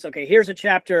Western brain, it's okay, here's a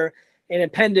chapter, an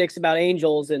appendix about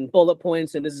angels and bullet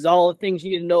points, and this is all the things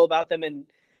you need to know about them. And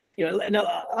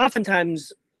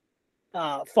oftentimes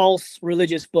false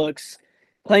religious books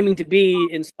claiming to be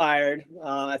inspired.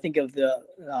 I think of the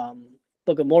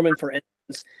Book of Mormon, for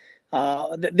instance,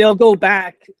 they'll go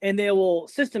back and they will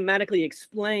systematically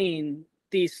explain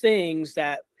these things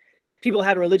that people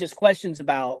had religious questions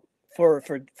about for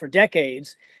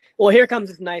decades. Well, here comes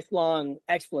this nice long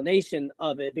explanation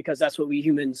of it, because that's what we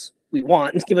humans we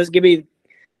want. Give me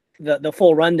the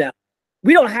full rundown.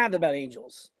 We don't have about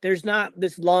angels. There's not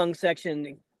this long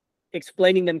section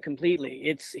explaining them completely.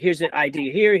 It's here's an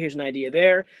idea here, here's an idea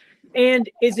there. And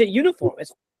is it uniform?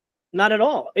 It's not at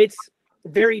all. It's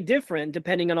very different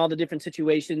depending on all the different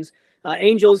situations.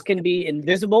 Angels can be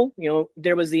invisible. You know,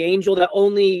 there was the angel that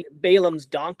only Balaam's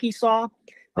donkey saw.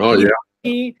 Oh,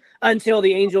 yeah. Until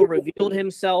the angel revealed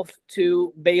himself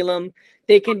to Balaam.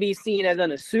 They can be seen as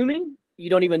unassuming. You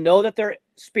don't even know that they're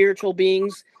spiritual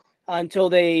beings until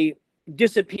they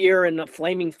disappear in a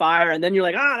flaming fire, and then you're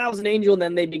like, that was an angel, and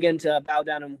then they begin to bow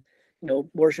down and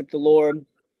worship the Lord.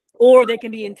 Or they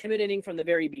can be intimidating from the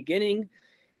very beginning.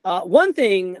 One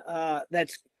thing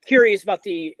that's curious about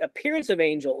the appearance of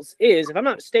angels is, if I'm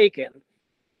not mistaken,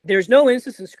 there's no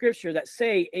instance in Scripture that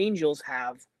say angels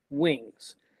have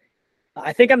wings.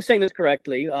 I think I'm saying this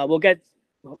correctly. We'll get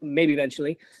maybe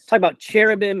eventually talk about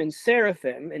cherubim and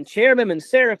seraphim,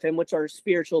 which are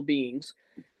spiritual beings,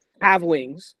 have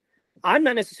wings. I'm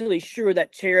not necessarily sure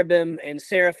that cherubim and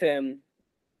seraphim,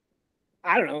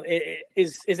 I don't know,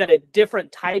 is that a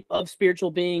different type of spiritual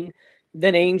being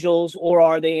than angels, or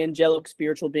are they angelic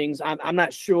spiritual beings? I'm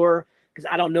not sure, because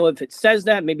I don't know if it says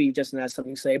that. Maybe Justin has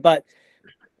something to say, but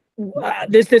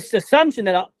there's this assumption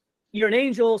that you're an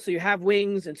angel, so you have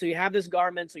wings, and so you have this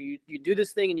garment, so you do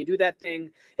this thing and you do that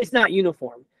thing. It's not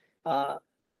uniform.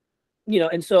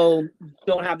 And so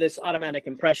don't have this automatic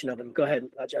impression of them. Go ahead,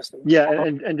 Justin. Yeah,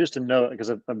 and just to note, because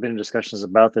I've been in discussions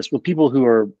about this with people who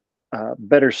are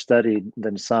better studied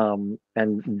than some,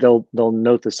 and they'll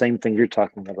note the same thing you're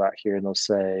talking about here, and they'll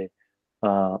say,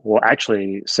 well,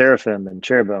 actually, seraphim and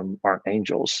cherubim aren't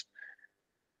angels.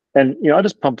 And I'll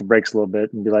just pump the brakes a little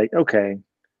bit and be like, okay,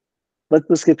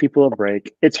 let's give people a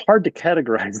break. It's hard to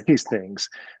categorize these things,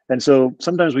 and so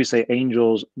sometimes we say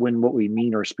angels when what we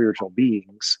mean are spiritual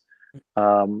beings.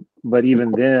 But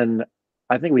even then,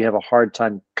 I think we have a hard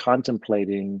time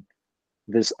contemplating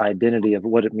this identity of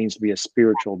what it means to be a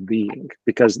spiritual being,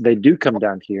 because they do come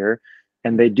down here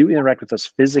and they do interact with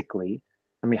us physically.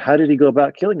 I mean, how did he go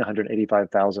about killing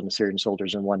 185,000 Assyrian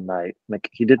soldiers in one night? Like,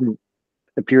 he didn't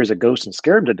appear as a ghost and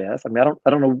scare him to death. I mean, I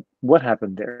don't know what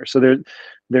happened there. So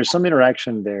there's some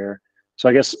interaction there. So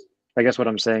I guess what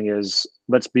I'm saying is,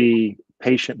 let's be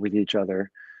patient with each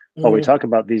other while we talk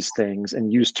about these things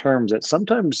and use terms that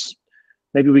sometimes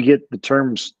maybe we get the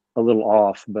terms a little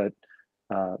off, but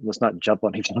let's not jump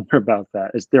on each other about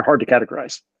that. They're hard to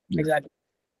categorize. Exactly.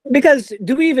 Because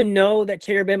do we even know that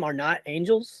cherubim are not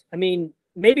angels? I mean,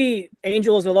 maybe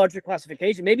angel is a larger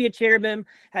classification. Maybe a cherubim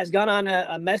has gone on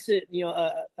a message,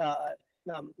 has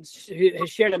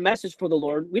shared a message for the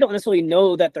Lord. We don't necessarily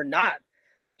know that they're not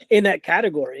in that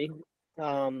category.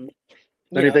 But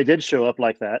if they did show up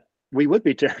like that, we would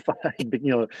be terrified.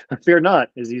 Fear not,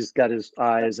 as he's got his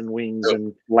eyes and wings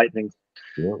and lightning.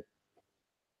 Yeah.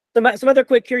 Some other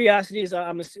quick curiosities.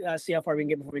 I'm gonna see how far we can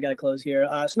get before we got to close here.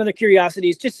 Some other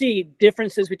curiosities, just see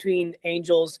differences between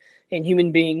angels and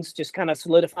human beings, just kind of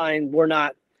solidifying we're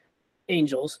not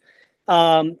angels.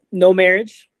 No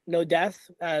marriage, no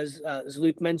death, as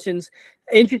Luke mentions.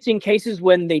 Interesting cases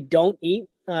when they don't eat.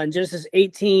 In Genesis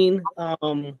 18,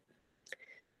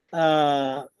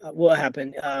 what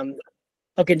happened?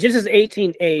 Genesis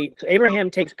 18:8. So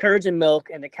Abraham takes curds and milk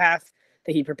and the calf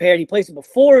that he prepared. He placed it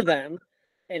before them.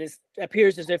 And it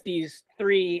appears as if these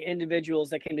three individuals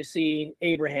that came to see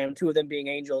Abraham, two of them being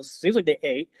angels, seems like they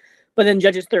ate. But then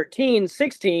Judges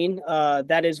 13:16,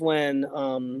 that is when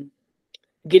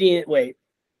Gideon, was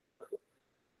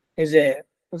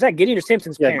that Gideon or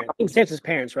Samson's parents? I think Samson's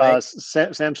parents, right?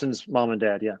 Samson's mom and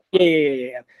dad, yeah.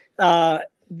 Yeah.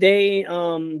 The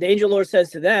angel Lord says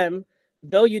to them,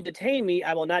 though you detain me,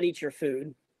 I will not eat your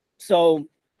food. So,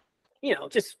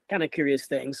 just kind of curious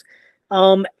things.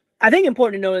 I think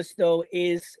important to notice, though,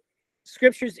 is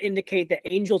scriptures indicate that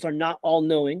angels are not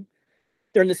all-knowing.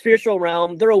 They're in the spiritual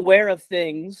realm. They're aware of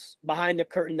things behind the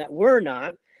curtain that we're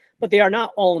not, but they are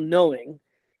not all-knowing.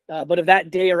 But of that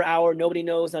day or hour, nobody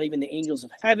knows, not even the angels of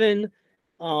heaven.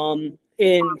 In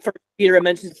First Peter, it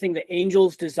mentions the thing that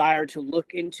angels desire to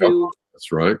look into. Oh,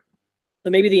 that's right.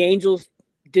 So maybe the angels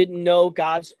didn't know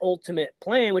God's ultimate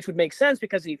plan, which would make sense,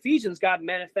 because in Ephesians, God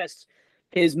manifests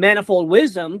his manifold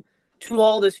wisdom to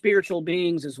all the spiritual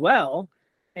beings as well.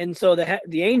 And so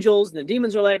the angels and the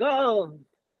demons are like, oh,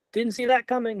 didn't see that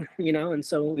coming, and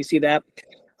so we see that.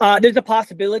 There's a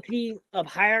possibility of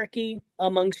hierarchy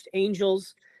amongst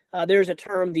angels. There's a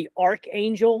term, the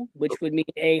archangel, which would mean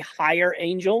a higher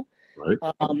angel. Right.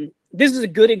 This is a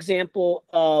good example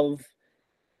of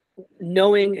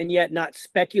knowing and yet not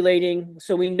speculating.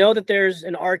 So we know that there's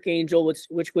an archangel,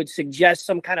 which would suggest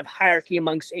some kind of hierarchy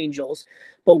amongst angels.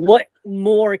 But what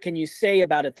more can you say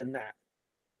about it than that?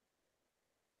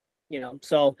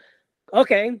 So,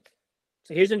 okay.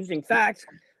 So here's an interesting fact.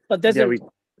 But doesn't... Yeah,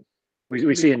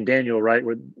 we see in Daniel, right,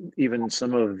 where even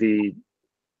some of the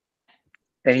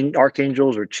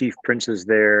archangels or chief princes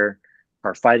there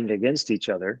are fighting against each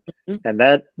other. Mm-hmm.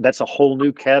 And that's a whole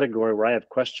new category where I have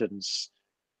questions.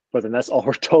 But then that's all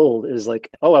we're told is like,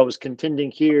 oh, I was contending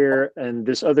here, and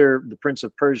the Prince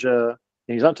of Persia,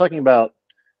 and he's not talking about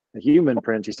a human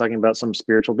prince, he's talking about some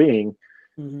spiritual being.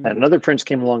 Mm-hmm. And another prince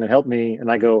came along and helped me,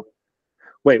 and I go,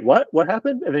 wait, what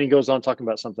happened? And then he goes on talking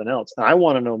about something else. And I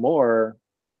want to know more,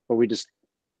 but we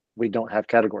don't have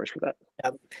categories for that.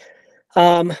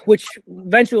 Yeah. Which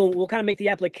eventually will kind of make the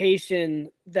application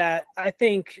that I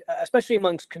think, especially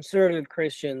amongst conservative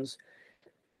Christians,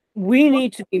 we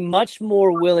need to be much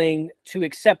more willing to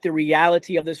accept the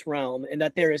reality of this realm and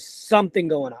that there is something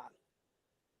going on.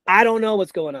 I don't know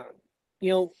what's going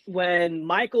on. When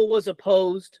Michael was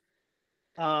opposed,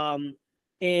 and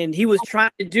he was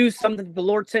trying to do something that the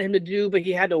Lord sent him to do, but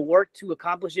he had to work to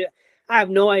accomplish it. I have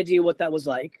no idea what that was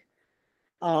like.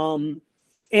 And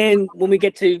when we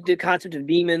get to the concept of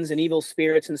demons and evil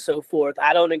spirits and so forth,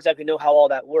 I don't exactly know how all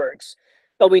that works,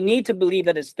 but we need to believe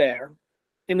that it's there.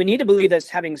 And we need to believe that it's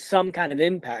having some kind of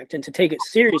impact and to take it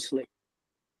seriously.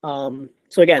 So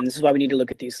again, this is why we need to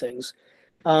look at these things.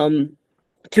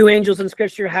 Two angels in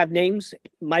Scripture have names,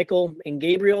 Michael and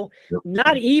Gabriel. Yep.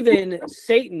 Not even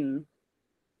Satan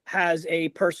has a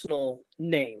personal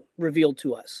name revealed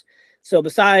to us. So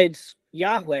besides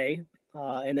Yahweh,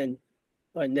 and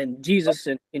then Jesus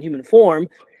in human form,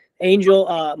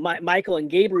 Michael and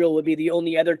Gabriel would be the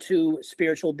only other two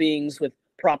spiritual beings with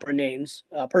proper names,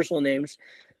 personal names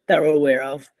that we're aware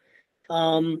of.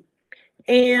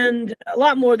 And a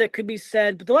lot more that could be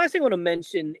said. But the last thing I want to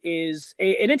mention is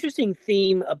an interesting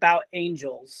theme about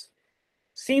angels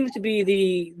seems to be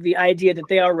the idea that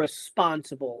they are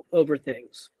responsible over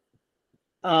things.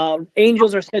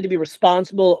 Angels are said to be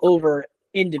responsible over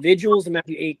individuals. In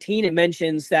Matthew 18, it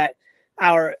mentions that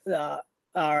that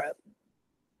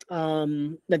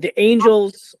the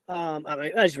angels,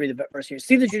 I just read the verse here.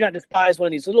 See that you do not despise one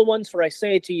of these little ones, for I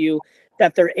say to you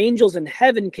that their angels in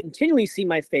heaven continually see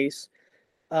my face,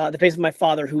 the face of my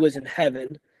Father who is in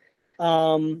heaven.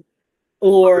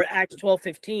 Or Acts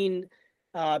 12:15,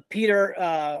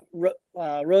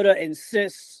 Rhoda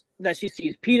insists that she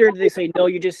sees Peter. They say, no,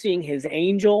 you're just seeing his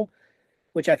angel,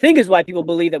 which I think is why people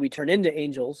believe that we turn into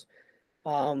angels.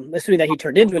 Assuming that he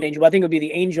turned into an angel, I think it would be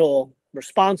the angel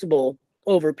responsible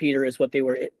over Peter is what they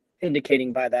were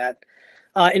indicating by that.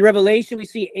 In Revelation, we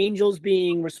see angels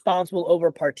being responsible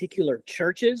over particular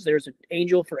churches. There's an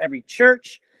angel for every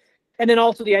church. And then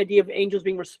also the idea of angels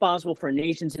being responsible for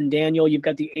nations. In Daniel, you've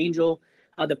got the angel,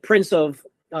 the prince of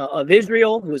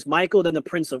Israel, who is Michael, then the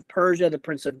prince of Persia, the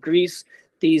prince of Greece,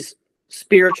 these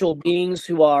spiritual beings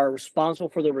who are responsible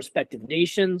for their respective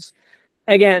nations.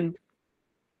 Again,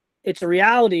 it's a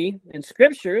reality in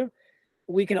Scripture.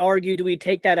 We can argue, do we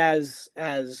take that as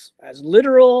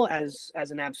literal, as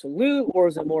an absolute, or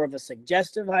is it more of a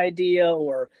suggestive idea?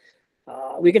 Or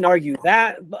we can argue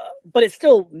that, but it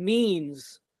still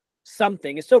means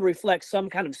something. It still reflects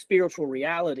some kind of spiritual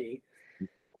reality.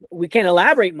 We can't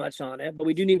elaborate much on it, but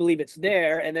we do need to believe it's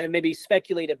there, and then maybe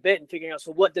speculate a bit and figuring out,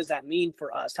 so what does that mean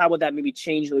for us? How would that maybe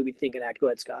change the way we think and act? Go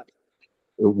ahead, Scott.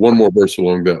 One more verse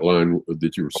along that line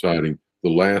that you were citing, the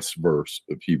last verse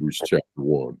of Hebrews chapter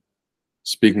 1.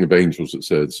 Speaking of angels, it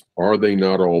says, are they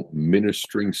not all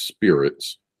ministering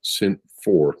spirits sent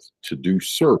forth to do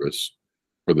service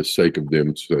for the sake of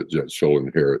them that shall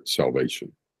inherit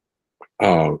salvation?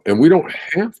 And we don't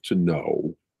have to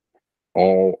know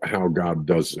all how God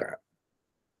does that.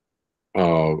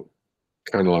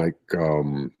 Kind of like,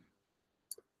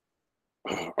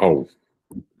 a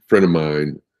friend of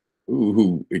mine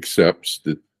who accepts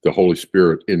that the Holy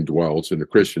Spirit indwells in a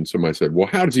Christian. Somebody said, well,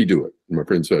 how does he do it? And my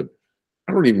friend said,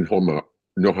 I don't even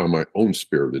know how my own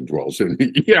spirit indwells in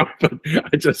me. Yeah, but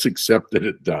I just accept that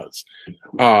it does.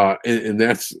 And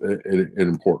that's an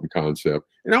important concept.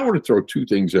 And I want to throw two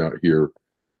things out here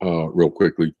real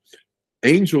quickly.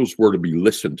 Angels were to be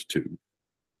listened to.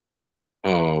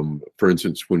 For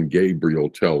instance, when Gabriel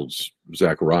tells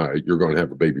Zechariah, you're going to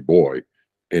have a baby boy,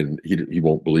 and he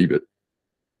won't believe it.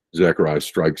 Zechariah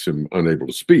strikes him unable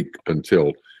to speak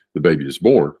until the baby is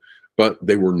born. But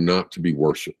they were not to be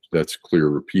worshipped. That's clear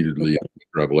repeatedly in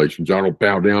Revelation. John will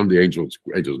bow down to angels.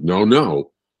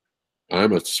 No.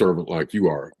 I'm a servant like you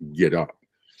are. Get up.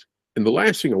 And the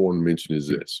last thing I want to mention is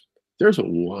this. There's a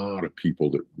lot of people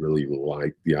that really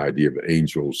like the idea of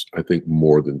angels, I think,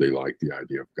 more than they like the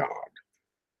idea of God.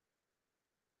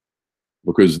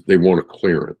 Because they want a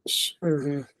clearance.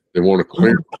 Mm-hmm. They want a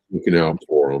clearance looking out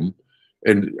for them.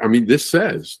 And I mean, this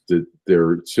says that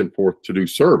they're sent forth to do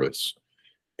service,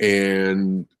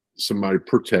 and somebody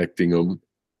protecting them,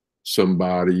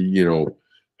 somebody, you know,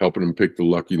 helping them pick the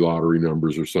lucky lottery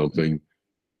numbers or something.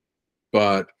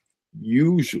 But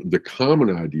usually the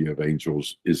common idea of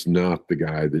angels is not the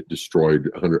guy that destroyed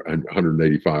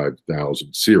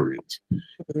 185,000 Syrians.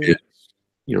 Mm-hmm. It's,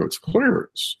 you know, it's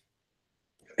clearance.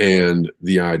 And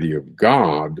the idea of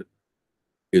God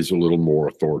is a little more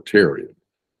authoritarian.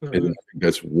 Mm-hmm. And I think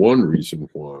that's one reason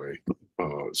why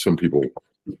some people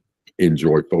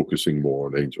enjoy focusing more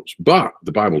on angels. But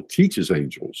the Bible teaches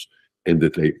angels and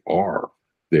that they are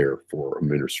there for a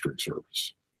ministering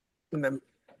service. Amen.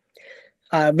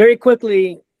 Very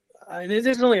quickly, this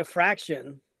is only a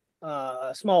fraction,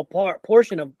 a small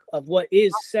portion of what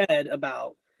is said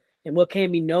about and what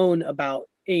can be known about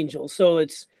angels. So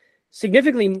it's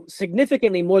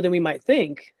significantly more than we might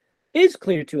think is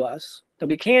clear to us that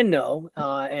we can know.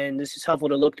 And this is helpful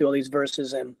to look through all these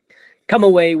verses and come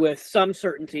away with some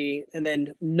certainty and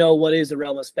then know what is the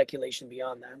realm of speculation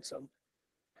beyond that. So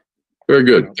very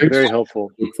good. Thanks. Very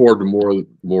helpful. Look forward to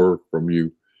more from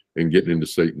you and getting into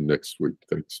Satan next week.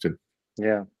 Thanks, Tim.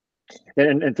 Yeah.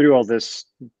 And through all this,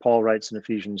 Paul writes in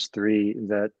Ephesians 3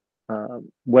 that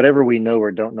whatever we know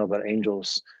or don't know about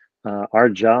angels, our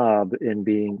job in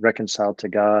being reconciled to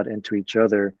God and to each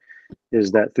other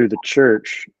is that through the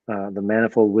church, the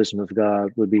manifold wisdom of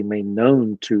God would be made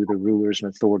known to the rulers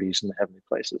and authorities in the heavenly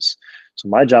places. So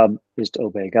my job is to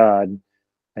obey God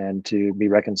and to be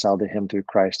reconciled to him through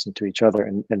Christ and to each other.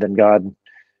 And then God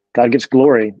gets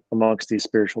glory amongst these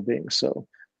spiritual beings. So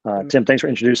Tim, thanks for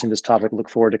introducing this topic. Look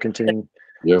forward to continuing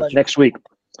next week.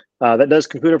 That does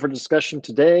conclude our discussion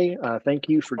today. Thank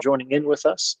you for joining in with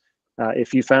us.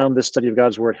 If you found this study of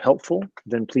God's word helpful,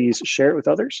 then please share it with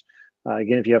others.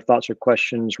 Again, if you have thoughts or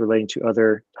questions relating to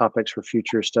other topics for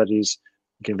future studies,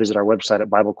 you can visit our website at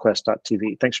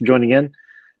biblequest.tv. Thanks for joining in.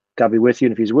 God be with you.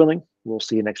 And if he's willing, we'll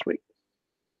see you next week.